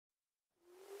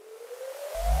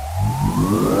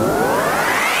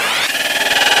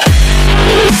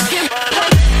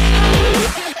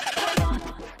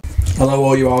Hello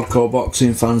all you hardcore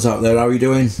boxing fans out there, how are you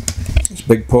doing? It's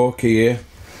Big Porky here,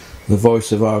 the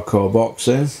voice of hardcore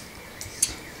boxing.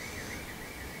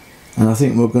 And I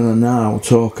think we're going to now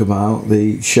talk about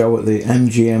the show at the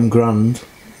MGM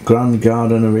Grand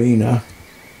Garden Arena,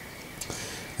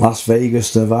 Las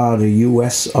Vegas, Nevada,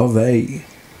 US of A.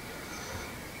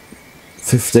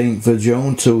 15th of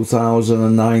June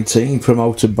 2019,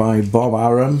 promoted by Bob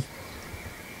Arum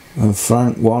and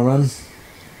Frank Warren.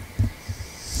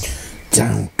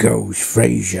 Down goes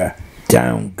Frazier,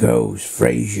 down goes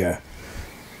Frazier.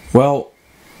 Well,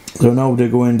 there's nobody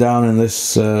going down in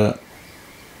this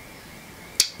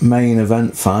main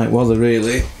event fight, well, there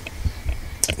really,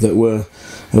 that were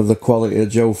of the quality of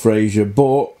Joe Frazier,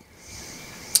 but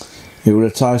it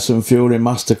was a Tyson Fury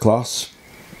masterclass.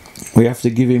 We have to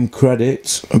give him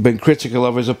credit. I've been critical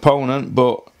of his opponent,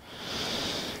 but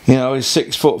you know, he's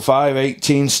 6'5",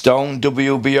 18 stone,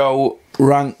 WBO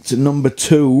ranked number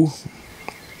 2.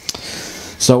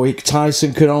 So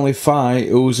Tyson could only fight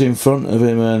who's in front of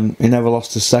him, and he never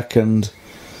lost a second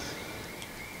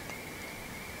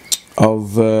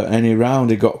of any round.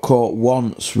 He got caught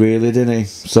once, really, didn't he?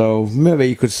 So maybe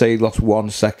you could say he lost 1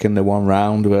 second of 1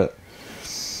 round, but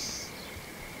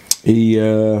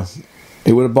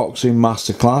it was a boxing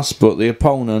masterclass. But the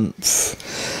opponent,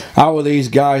 how are these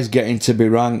guys getting to be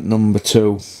ranked number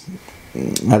 2?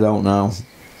 I don't know.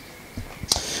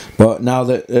 But now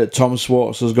that Tom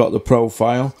Schwarz has got the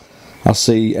profile, I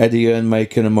see Eddie Hearn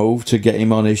making a move to get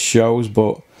him on his shows,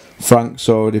 but Frank's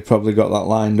already probably got that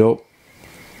lined up.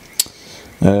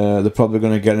 They're probably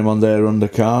going to get him on their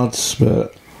undercards,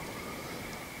 but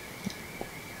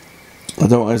I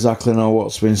don't exactly know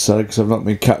what's been said because I've not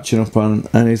been catching up on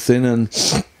anything, and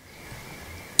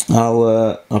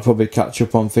I'll probably catch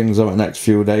up on things over the next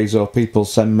few days, or people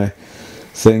send me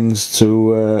things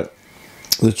to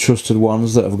the trusted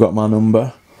ones that have got my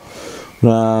number.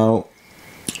 Now,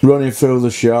 running through the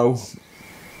show,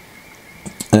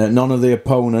 none of the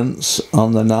opponents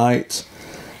on the night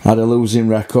had a losing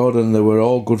record, and they were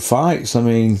all good fights. I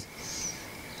mean,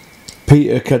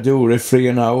 Peter Kaduri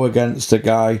 3-0 against a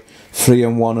guy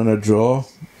 3-1 and a draw.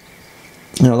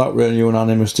 You know, that were a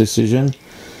unanimous decision.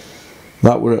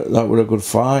 That were a good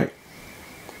fight.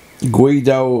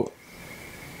 Guido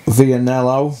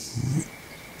Vianello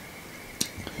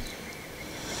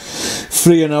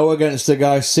 3-0 against a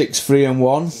guy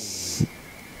 6-3-1.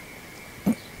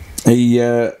 He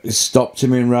stopped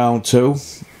him in round 2.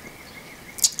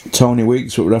 Tony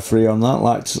Weeks was referee on that.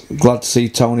 Glad to see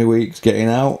Tony Weeks getting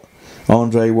out.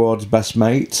 Andre Ward's best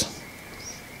mate.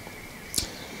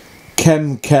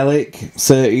 Kem Kellick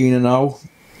 13-0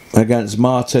 against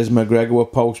Martez McGregor were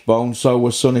postponed. So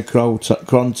was Sonny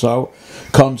Conto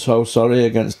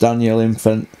against Daniel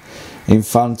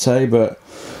Infante, but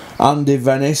Andy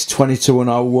Venice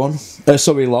 22-0 won.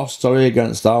 Lost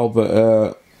against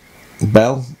Albert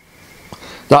Bell.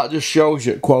 That just shows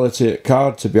you quality at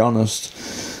card, to be honest.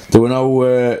 There were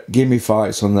no gimme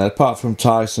fights on there, apart from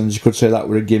Tyson's. You could say that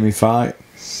were a gimme fight.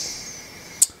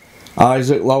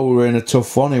 Isaac Lowe were in a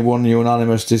tough one. He won the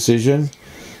unanimous decision,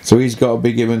 so he's got to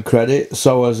be given credit.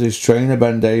 So has his trainer,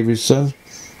 Ben Davidson.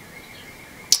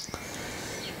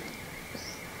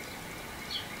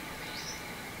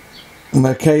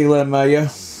 Michaela Mayer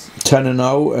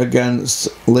 10-0 against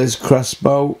Liz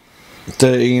Crespo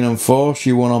 13-4.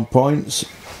 She won on points,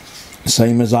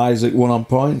 same as Isaac won on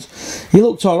points. He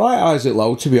looked alright, Isaac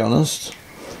Lowe, to be honest,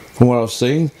 from what I've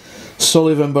seen.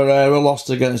 Sullivan Barrera lost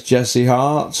against Jesse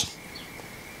Hart.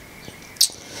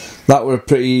 That were a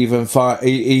pretty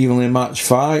evenly matched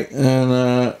fight,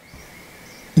 and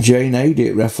Jane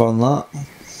Aditt ref on that.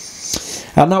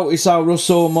 I noticed how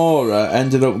Russell Mora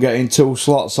ended up getting 2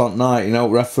 slots on night, you know,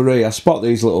 referee. I spot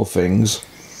these little things.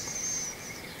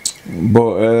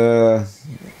 But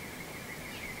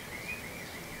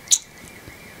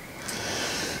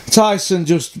Tyson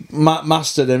just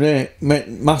mastered him,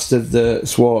 mastered the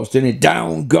Schwarz, didn't he?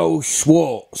 Down goes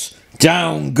Schwarz,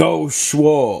 down goes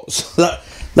Schwarz.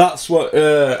 That's what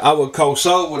our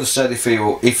co-salt would have said if he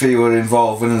were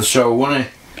involved in the show, wouldn't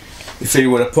he? If he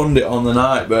were a pundit on the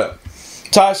night. But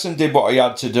Tyson did what he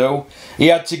had to do. He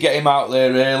had to get him out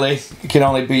there early. He can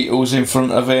only beat who's in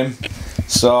front of him.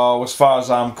 So as far as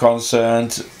I'm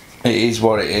concerned, it is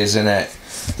what it is, isn't it?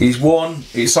 He's won.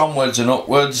 It's onwards and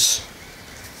upwards.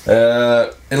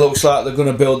 It looks like they're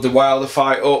going to build the Wilder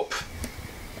fight up.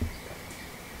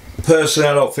 Personally,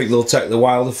 I don't think they'll take the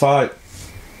Wilder fight.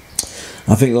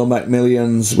 I think they'll make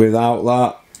millions without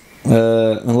that.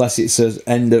 unless it says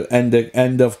end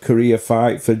of career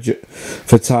fight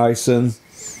for Tyson.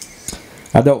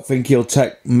 I don't think he'll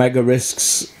take mega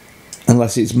risks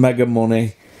unless it's mega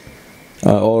money,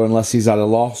 or unless he's had a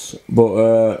loss.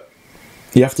 But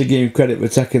you have to give him credit for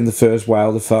taking the first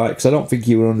Wilder fight, because I don't think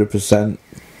he was 100%.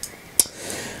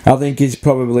 I think he's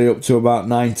probably up to about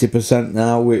 90%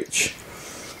 now, which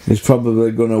is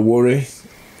probably going to worry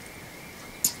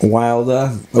Wilder.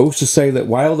 Who's to say that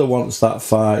Wilder wants that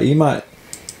fight? He might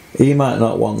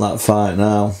not want that fight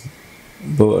now,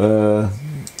 but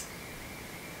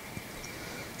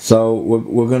so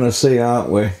we're gonna see, aren't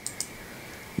we?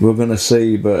 We're gonna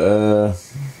see, but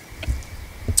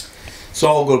it's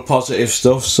all good, positive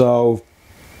stuff. So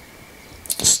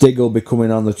Stig will be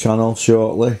coming on the channel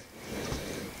shortly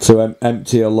to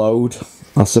empty a load,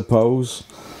 I suppose,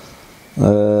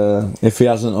 if he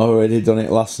hasn't already done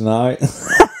it last night.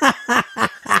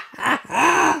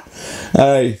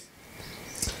 Hey,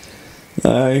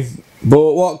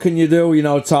 but what can you do? You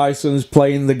know, Tyson's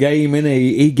playing the game,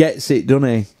 innit? He gets it, doesn't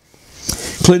he?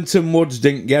 Clinton Woods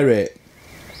didn't get it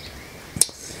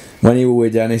when he was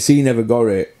with Dennis. He never got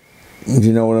it. Do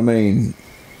you know what I mean?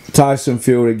 Tyson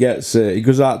Fury gets it. He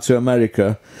goes out to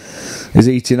America, he's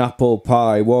eating apple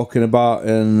pie, walking about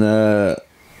and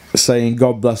saying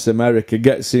God bless America,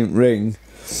 gets in ring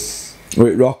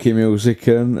with Rocky music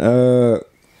and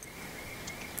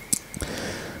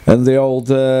the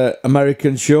old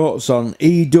American shorts on.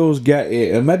 He does get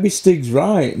it, and maybe Stig's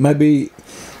right. Maybe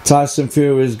Tyson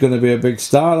Fury is going to be a big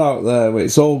star out there.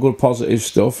 It's all good, positive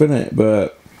stuff, isn't it?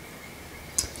 But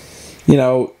you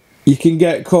know, you can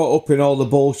get caught up in all the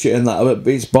bullshit and that, but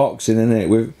it's boxing, isn't it?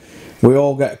 We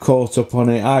all get caught up on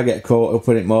it. I get caught up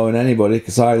on it more than anybody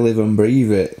because I live and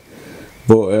breathe it.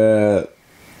 But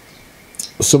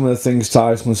some of the things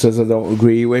Tyson says I don't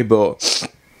agree with, but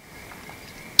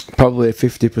probably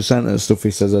 50% of the stuff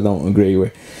he says I don't agree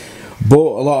with. But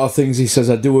a lot of things he says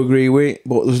I do agree with,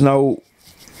 but we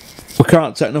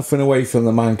can't take nothing away from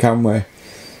the man, can we?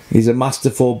 He's a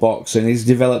masterful boxer, and he's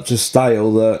developed a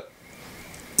style that,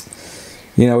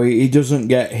 you know, he doesn't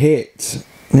get hit.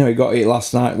 You know, he got hit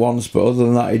last night once, but other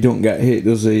than that, he don't get hit,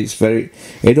 does he?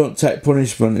 He don't take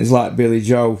punishment. He's like Billy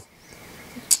Joe.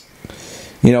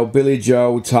 You know, Billy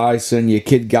Joe, Tyson, your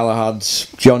Kid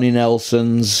Galahads, Johnny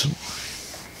Nelsons,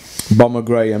 Bomber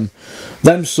Graham.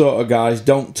 Them sort of guys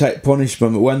don't take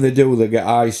punishment, but when they do, they get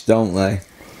iced, don't they?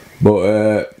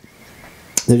 But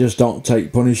they just don't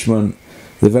take punishment.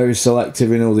 They're very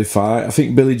selective in who they fight. I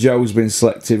think Billy Joe's been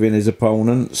selective in his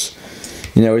opponents.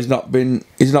 You know, he's not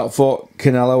fought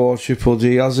Canelo or Triple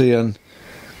G, has he? And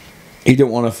he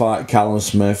didn't want to fight Callum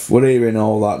Smith. We're hearing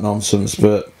all that nonsense,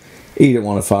 but he didn't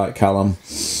want to fight Callum.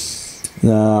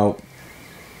 Now,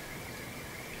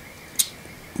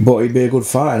 but he'd be a good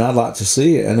fight, and I'd like to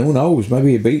see it. And who knows,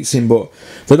 maybe he beats him, but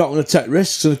they're not going to take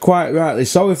risks, and quite rightly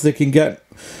so. If they can get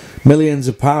millions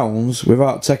of pounds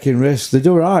without taking risks, they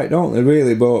do right, don't they,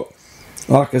 really? But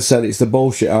like I said, it's the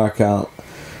bullshit I can't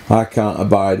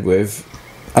abide with.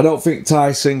 I don't think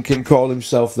Tyson can call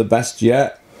himself the best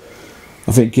yet.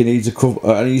 I think he needs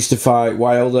he needs to fight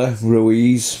Wilder,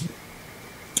 Ruiz.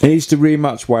 He needs to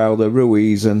rematch Wilder,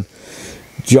 Ruiz, and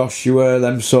Joshua,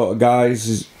 them sort of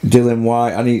guys, Dylan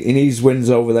White, and he needs wins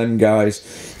over them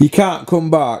guys. You can't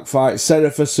come back, fight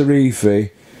Serifa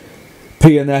Sarifi,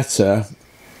 Pianetta,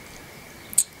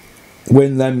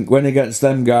 win against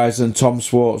them guys, and Tom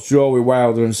Schwarz, draw with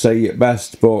Wilder and say it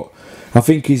best. But I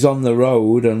think he's on the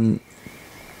road, and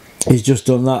he's just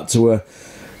done that to a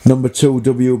number 2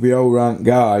 WBO ranked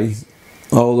guy.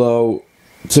 Although,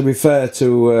 to be fair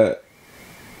to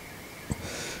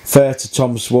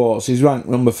Tom Schwarz, he's ranked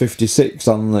number 56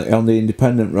 on the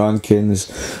independent rankings,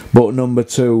 but number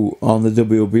 2 on the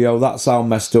WBO. That's how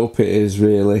messed up it is,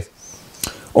 really.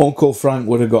 Uncle Frank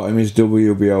would have got him his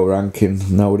WBO ranking,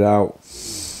 no doubt.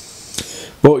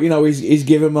 But you know, he's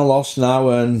given him a loss now,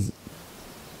 and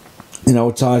you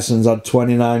know, Tyson's had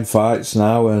 29 fights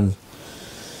now, and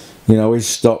you know, he's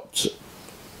stopped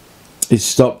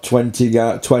 20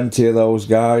 of those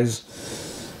guys.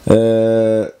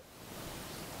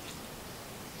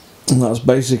 And that's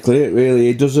basically it, really.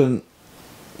 He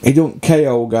don't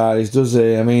KO guys, does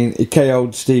he? I mean, he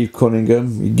KO'd Steve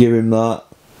Cunningham, you give him that.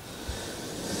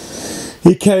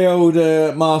 He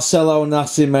KO'd Marcelo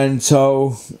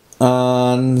Nascimento,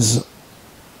 and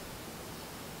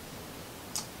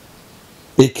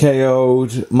he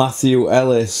KO'd Matthew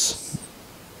Ellis.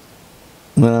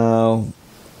 Now,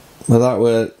 well, that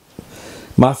were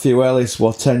Matthew Ellis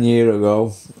 10 years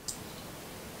ago.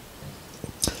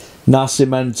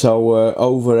 Nascimento were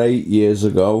over 8 years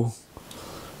ago,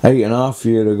 8.5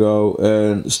 years ago,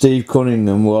 and Steve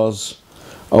Cunningham was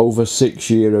over 6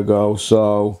 years ago.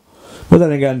 So, but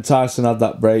then again, Tyson had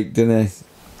that break, didn't he?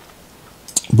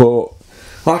 But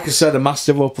like I said, a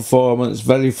masterful performance,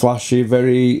 very flashy,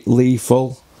 very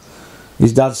lethal.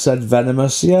 His dad said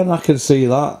venomous, yeah, and I can see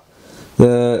that.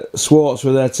 The Schwarz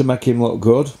were there to make him look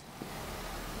good,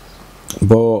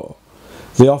 but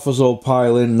the offers will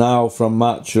pile in now from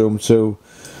Matchroom to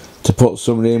put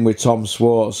somebody in with Tom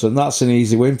Schwarz, and that's an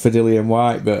easy win for Dillian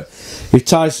Whyte. But if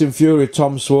Tyson Fury,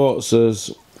 Tom Schwarz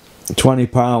is £20,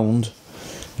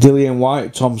 Dillian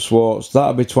Whyte, Tom Schwarz,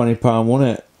 that'd be £20,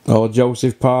 wouldn't it? Or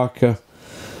Joseph Parker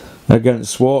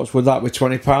against Schwarz, would that be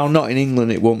 £20? Not in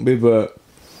England, it wouldn't be, but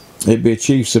it'd be a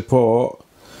chief support.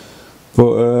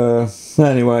 But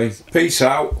anyway, peace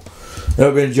out.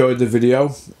 Hope you enjoyed the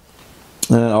video.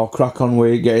 I'll crack on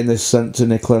with getting this sent to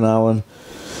Nicola now and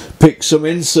pick some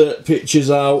insert pictures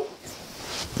out.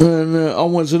 And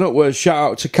onwards and upwards.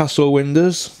 Shout out to Castle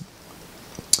Windows.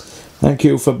 Thank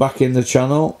you for backing the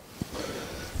channel.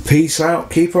 Peace out.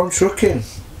 Keep on trucking.